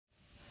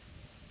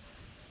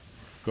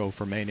Go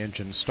for main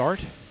engine start.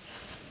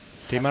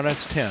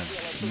 T-minus 10,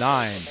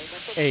 9,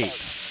 8,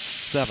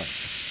 7,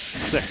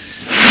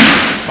 6,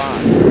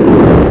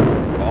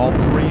 5. All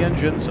three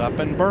engines up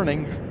and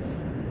burning.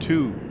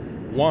 2,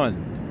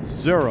 1,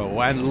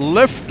 0, and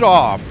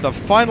liftoff. The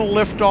final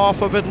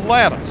liftoff of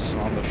Atlantis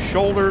on the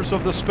shoulders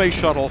of the Space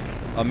Shuttle.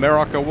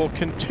 America will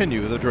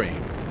continue the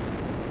dream.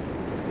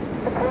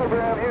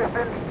 Program,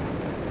 Houston.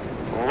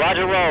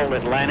 Roger, roll,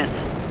 Atlantis.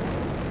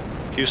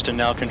 Houston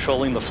now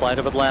controlling the flight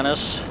of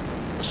Atlantis.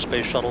 The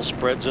Space Shuttle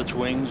spreads its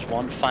wings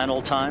one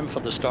final time for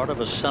the start of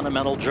a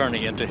sentimental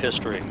journey into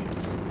history.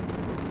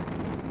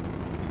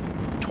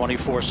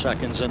 24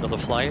 seconds into the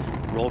flight,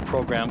 roll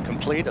program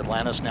complete.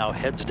 Atlantis now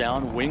heads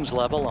down, wings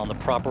level on the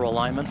proper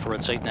alignment for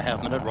its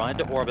 8.5-minute ride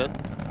to orbit.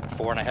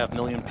 4.5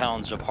 million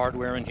pounds of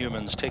hardware and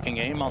humans taking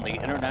aim on the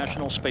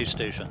International Space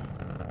Station.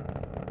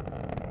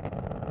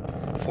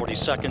 40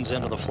 seconds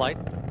into the flight,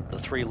 the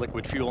three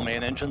liquid fuel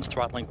main engines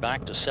throttling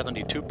back to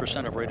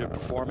 72% of rated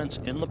performance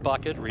in the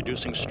bucket,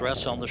 reducing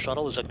stress on the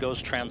shuttle as it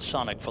goes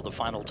transonic for the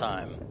final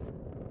time.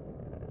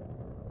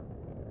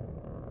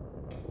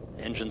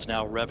 Engines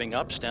now revving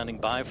up, standing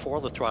by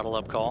for the throttle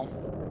up call.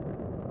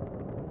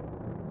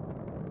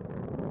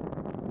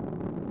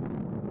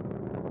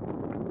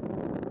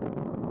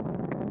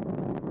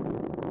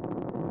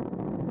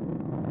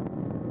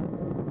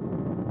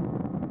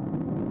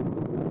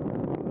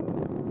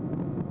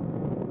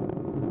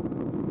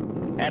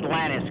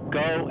 Atlantis,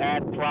 go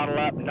at throttle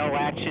up, no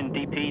action,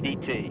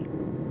 DPDT.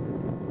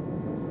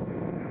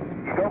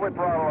 Go with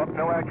throttle up,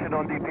 no action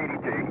on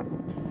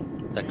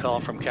DPDT. That call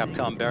from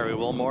Capcom Barry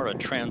Wilmore, a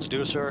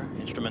transducer,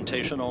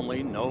 instrumentation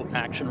only, no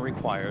action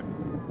required.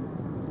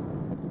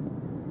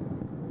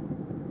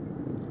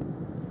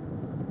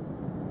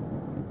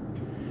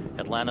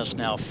 Atlantis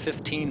now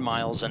 15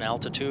 miles in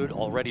altitude,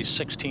 already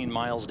 16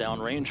 miles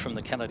downrange from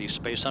the Kennedy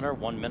Space Center,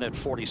 1 minute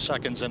 40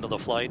 seconds into the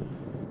flight.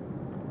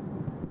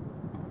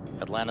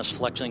 Atlantis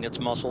flexing its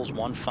muscles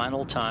one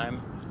final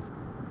time.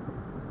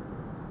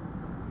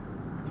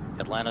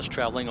 Atlantis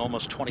traveling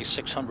almost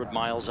 2,600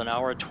 miles an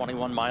hour,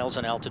 21 miles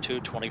in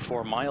altitude,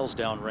 24 miles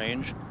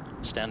downrange,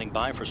 standing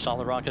by for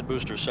solid rocket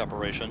booster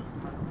separation.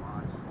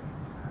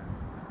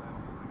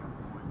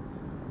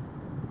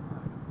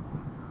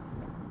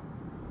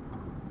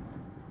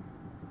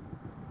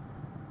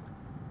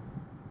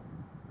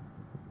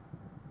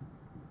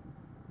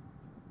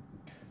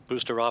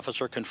 Booster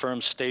officer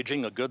confirms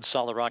staging a good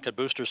solid rocket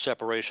booster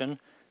separation.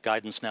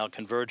 Guidance now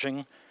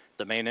converging.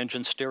 The main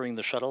engine steering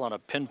the shuttle on a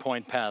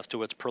pinpoint path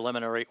to its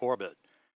preliminary orbit.